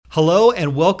Hello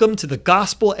and welcome to the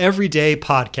Gospel Everyday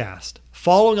podcast,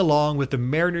 following along with the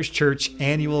Mariners Church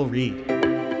annual read.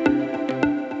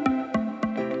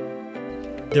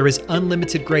 There is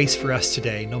unlimited grace for us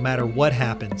today, no matter what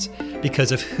happens,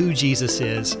 because of who Jesus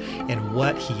is and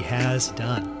what he has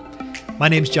done. My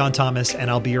name's John Thomas, and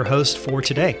I'll be your host for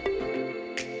today.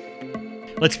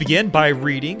 Let's begin by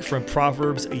reading from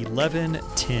Proverbs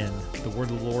 11:10. The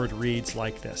word of the Lord reads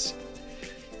like this: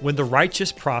 When the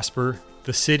righteous prosper,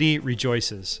 the city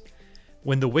rejoices.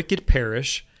 When the wicked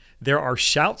perish, there are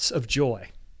shouts of joy.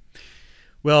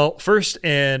 Well, first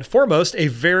and foremost, a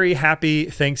very happy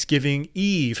Thanksgiving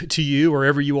Eve to you,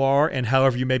 wherever you are and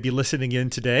however you may be listening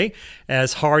in today.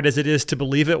 As hard as it is to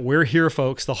believe it, we're here,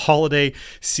 folks. The holiday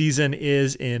season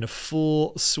is in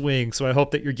full swing. So I hope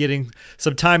that you're getting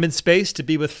some time and space to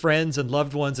be with friends and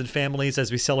loved ones and families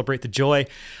as we celebrate the joy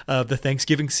of the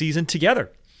Thanksgiving season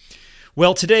together.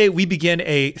 Well, today we begin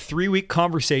a 3-week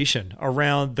conversation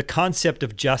around the concept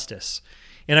of justice.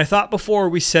 And I thought before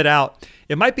we set out,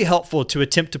 it might be helpful to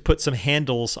attempt to put some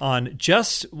handles on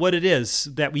just what it is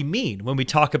that we mean when we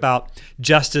talk about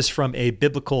justice from a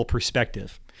biblical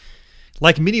perspective.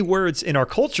 Like many words in our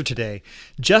culture today,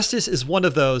 justice is one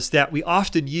of those that we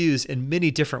often use in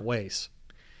many different ways.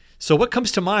 So what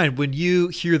comes to mind when you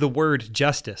hear the word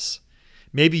justice?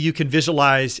 Maybe you can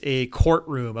visualize a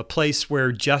courtroom, a place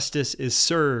where justice is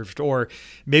served, or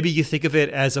maybe you think of it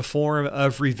as a form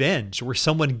of revenge, where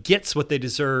someone gets what they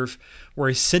deserve, where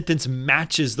a sentence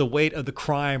matches the weight of the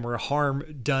crime or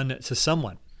harm done to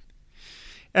someone.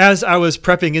 As I was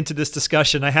prepping into this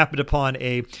discussion, I happened upon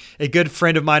a good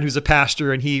friend of mine who's a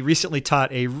pastor, and he recently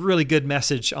taught a really good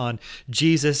message on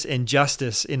Jesus and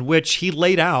justice, in which he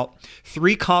laid out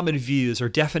 3 common views or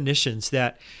definitions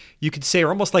that you could say are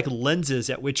almost like lenses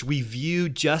at which we view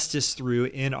justice through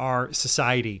in our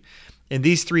society. And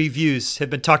these 3 views have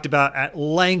been talked about at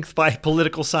length by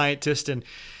political scientists, and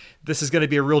this is going to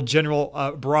be a real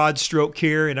general, broad stroke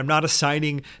here, and I'm not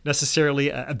assigning necessarily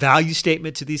a value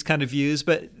statement to these kind of views,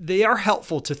 but they are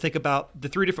helpful to think about the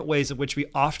 3 different ways in which we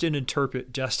often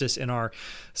interpret justice in our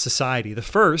society. The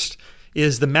first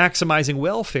is the maximizing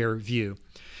welfare view,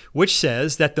 which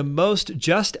says that the most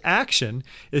just action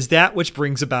is that which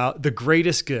brings about the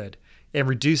greatest good and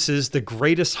reduces the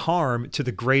greatest harm to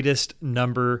the greatest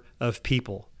number of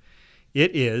people.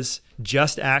 It is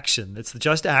just action. It's the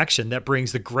just action that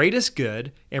brings the greatest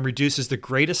good and reduces the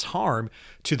greatest harm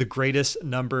to the greatest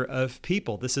number of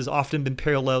people. This has often been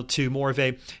paralleled to more of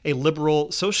a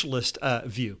liberal socialist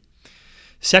view.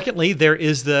 Secondly, there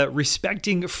is the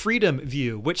respecting freedom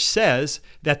view, which says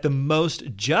that the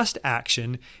most just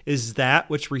action is that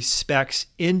which respects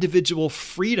individual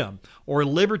freedom or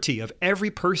liberty of every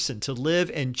person to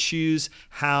live and choose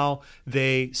how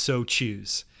they so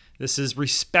choose. This is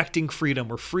respecting freedom,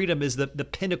 where freedom is the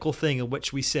pinnacle thing in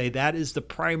which we say that is the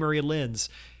primary lens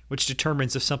which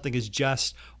determines if something is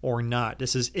just or not.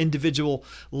 This is individual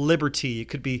liberty. It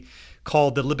could be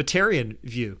called the libertarian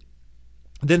view.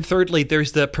 Then thirdly,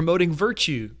 there's the promoting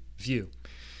virtue view.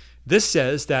 This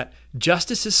says that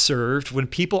justice is served when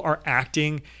people are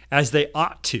acting as they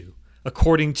ought to,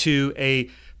 according to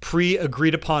a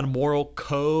pre-agreed upon moral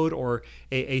code or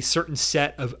a certain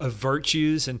set of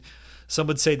virtues. And some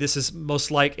would say this is most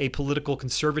like a political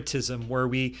conservatism, where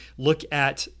we look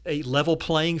at a level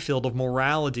playing field of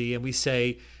morality and we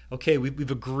say, okay,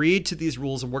 we've agreed to these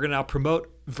rules and we're going to now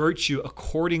promote virtue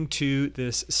according to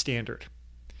this standard.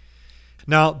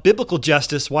 Now, biblical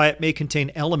justice, while it may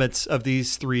contain elements of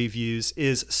these 3 views,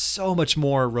 is so much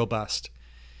more robust.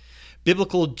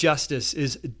 Biblical justice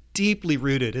is deeply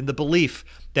rooted in the belief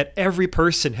that every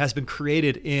person has been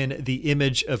created in the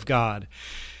image of God,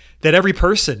 that every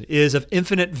person is of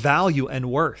infinite value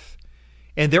and worth.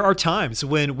 And there are times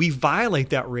when we violate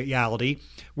that reality,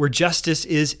 where justice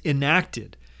is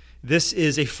enacted. This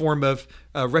is a form of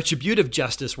retributive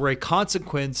justice, where a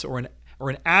consequence or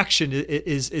an action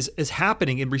is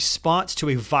happening in response to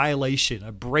a violation,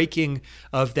 a breaking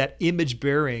of that image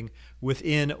bearing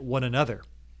within one another.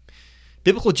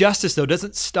 Biblical justice, though,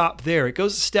 doesn't stop there. It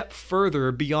goes a step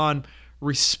further beyond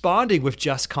responding with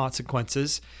just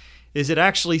consequences. It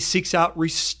actually seeks out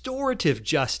restorative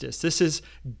justice. This is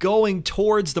going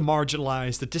towards the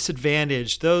marginalized, the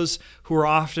disadvantaged, those who are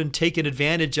often taken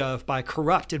advantage of by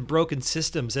corrupt and broken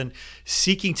systems, and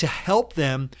seeking to help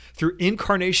them through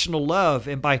incarnational love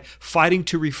and by fighting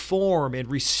to reform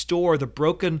and restore the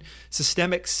broken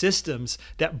systemic systems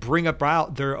that bring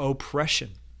about their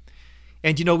oppression.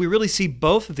 And we really see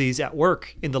both of these at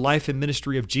work in the life and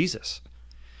ministry of Jesus.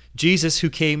 Jesus, who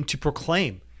came to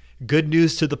proclaim good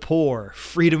news to the poor,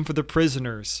 freedom for the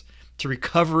prisoners, to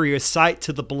recover your sight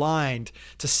to the blind,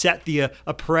 to set the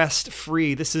oppressed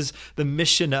free. This is the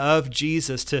mission of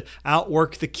Jesus, to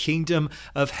outwork the kingdom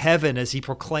of heaven as he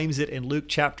proclaims it in Luke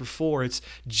chapter 4. It's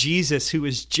Jesus who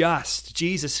is just,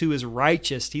 Jesus who is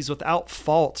righteous. He's without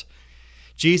fault.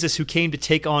 Jesus who came to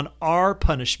take on our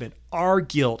punishment, our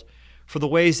guilt, for the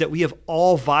ways that we have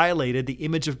all violated the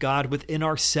image of God within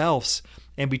ourselves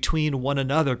and between one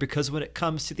another. Because when it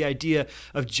comes to the idea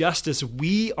of justice,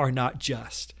 we are not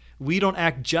just. We don't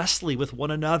act justly with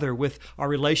one another, with our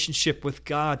relationship with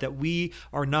God, that we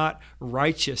are not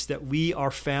righteous, that we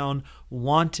are found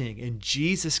wanting. And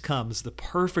Jesus comes, the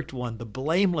perfect one, the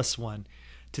blameless one,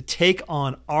 to take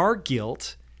on our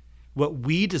guilt, what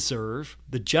we deserve,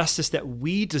 the justice that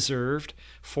we deserved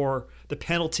for the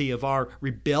penalty of our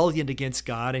rebellion against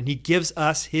God, and he gives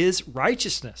us his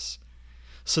righteousness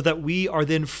so that we are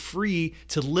then free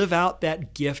to live out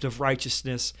that gift of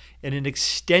righteousness and an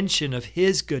extension of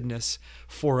his goodness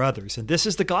for others. And this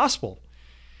is the gospel.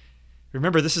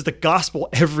 Remember, this is the Gospel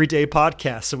Everyday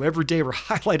podcast. So every day we're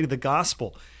highlighting the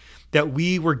gospel, that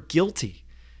we were guilty,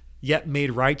 yet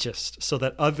made righteous, so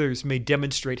that others may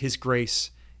demonstrate his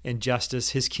grace and justice,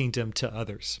 his kingdom to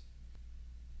others.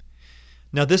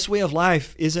 Now, this way of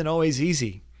life isn't always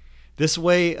easy. This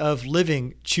way of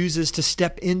living chooses to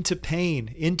step into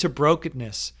pain, into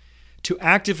brokenness, to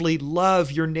actively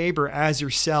love your neighbor as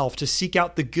yourself, to seek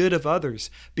out the good of others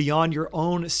beyond your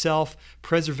own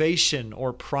self-preservation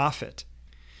or profit.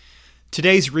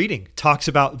 Today's reading talks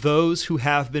about those who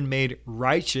have been made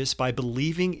righteous by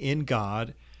believing in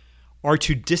God are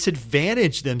to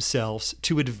disadvantage themselves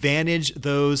to advantage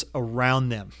those around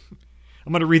them.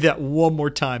 I'm going to read that one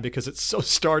more time because it's so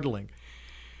startling.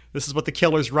 This is what the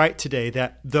Kellers write today,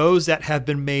 that those that have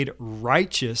been made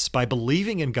righteous by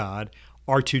believing in God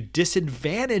are to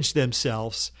disadvantage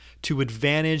themselves to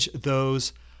advantage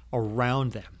those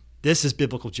around them. This is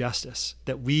biblical justice,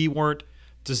 that we weren't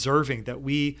deserving, that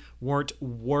we weren't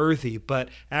worthy, but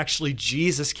actually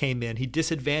Jesus came in. He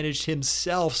disadvantaged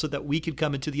himself so that we could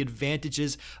come into the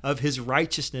advantages of his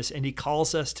righteousness, and he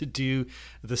calls us to do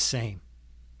the same.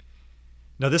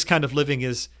 Now, this kind of living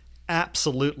is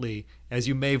absolutely, as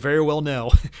you may very well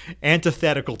know,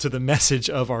 antithetical to the message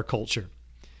of our culture.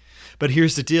 But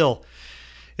here's the deal.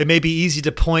 It may be easy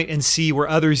to point and see where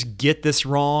others get this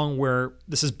wrong, where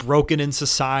this is broken in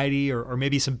society, or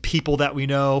maybe some people that we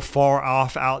know far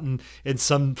off out in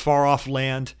some far off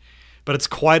land. But it's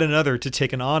quite another to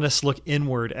take an honest look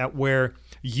inward at where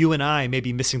you and I may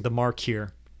be missing the mark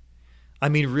here. I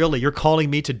mean, really, you're calling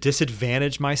me to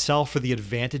disadvantage myself for the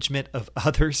advantagement of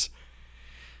others?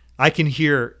 I can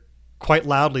hear quite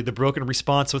loudly the broken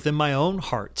response within my own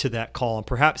heart to that call, and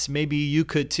perhaps maybe you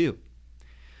could too.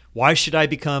 Why should I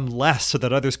become less so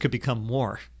that others could become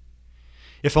more?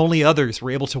 If only others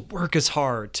were able to work as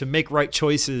hard, to make right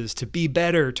choices, to be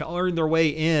better, to earn their way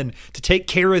in, to take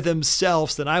care of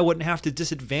themselves, then I wouldn't have to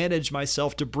disadvantage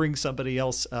myself to bring somebody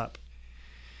else up.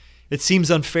 It seems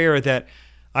unfair that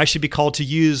I should be called to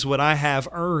use what I have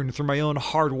earned through my own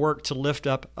hard work to lift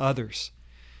up others.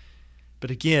 But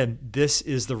again, this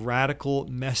is the radical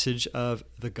message of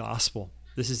the gospel.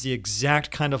 This is the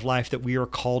exact kind of life that we are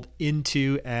called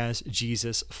into as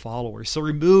Jesus followers. So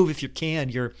remove, if you can,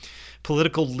 your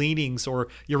political leanings or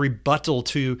your rebuttal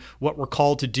to what we're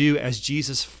called to do as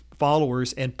Jesus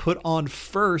followers and put on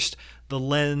first the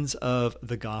lens of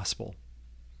the gospel.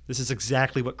 This is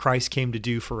exactly what Christ came to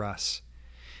do for us,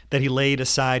 that he laid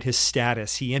aside his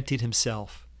status. He emptied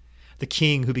himself, the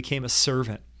king who became a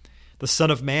servant, the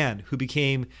Son of Man who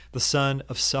became the son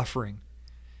of suffering.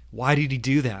 Why did he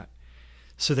do that?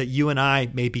 So that you and I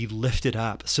may be lifted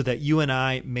up, so that you and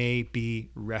I may be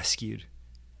rescued.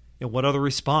 And what other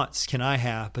response can I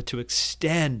have but to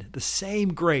extend the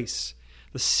same grace,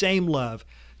 the same love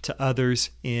to others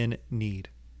in need?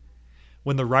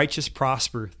 When the righteous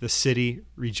prosper, the city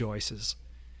rejoices.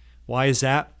 Why is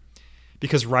that?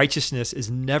 Because righteousness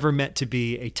is never meant to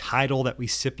be a title that we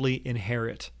simply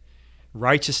inherit.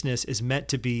 Righteousness is meant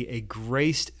to be a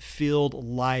grace-filled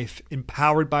life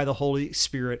empowered by the Holy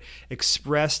Spirit,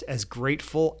 expressed as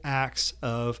grateful acts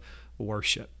of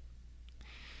worship.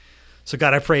 So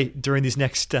God, I pray during these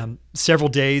next several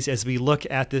days as we look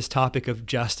at this topic of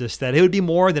justice, that it would be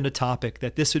more than a topic,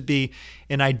 that this would be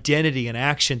an identity, an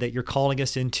action that you're calling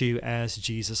us into as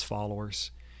Jesus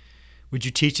followers. Would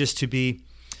you teach us to be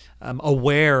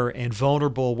aware and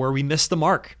vulnerable where we miss the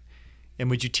mark? And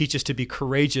would you teach us to be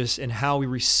courageous in how we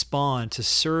respond to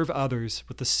serve others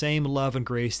with the same love and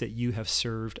grace that you have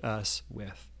served us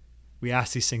with? We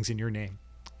ask these things in your name.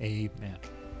 Amen.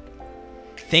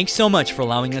 Thanks so much for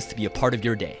allowing us to be a part of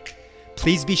your day.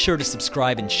 Please be sure to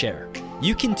subscribe and share.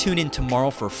 You can tune in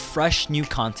tomorrow for fresh new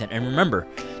content. And remember,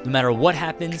 no matter what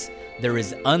happens, there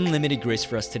is unlimited grace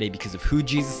for us today because of who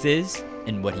Jesus is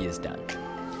and what he has done.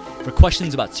 For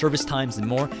questions about service times and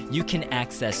more, you can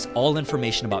access all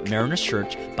information about Mariners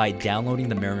Church by downloading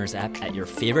the Mariners app at your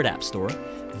favorite app store,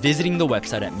 visiting the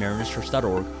website at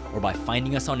marinerschurch.org, or by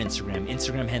finding us on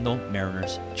Instagram handle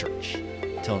Mariners Church.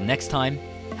 Till next time,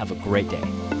 have a great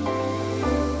day.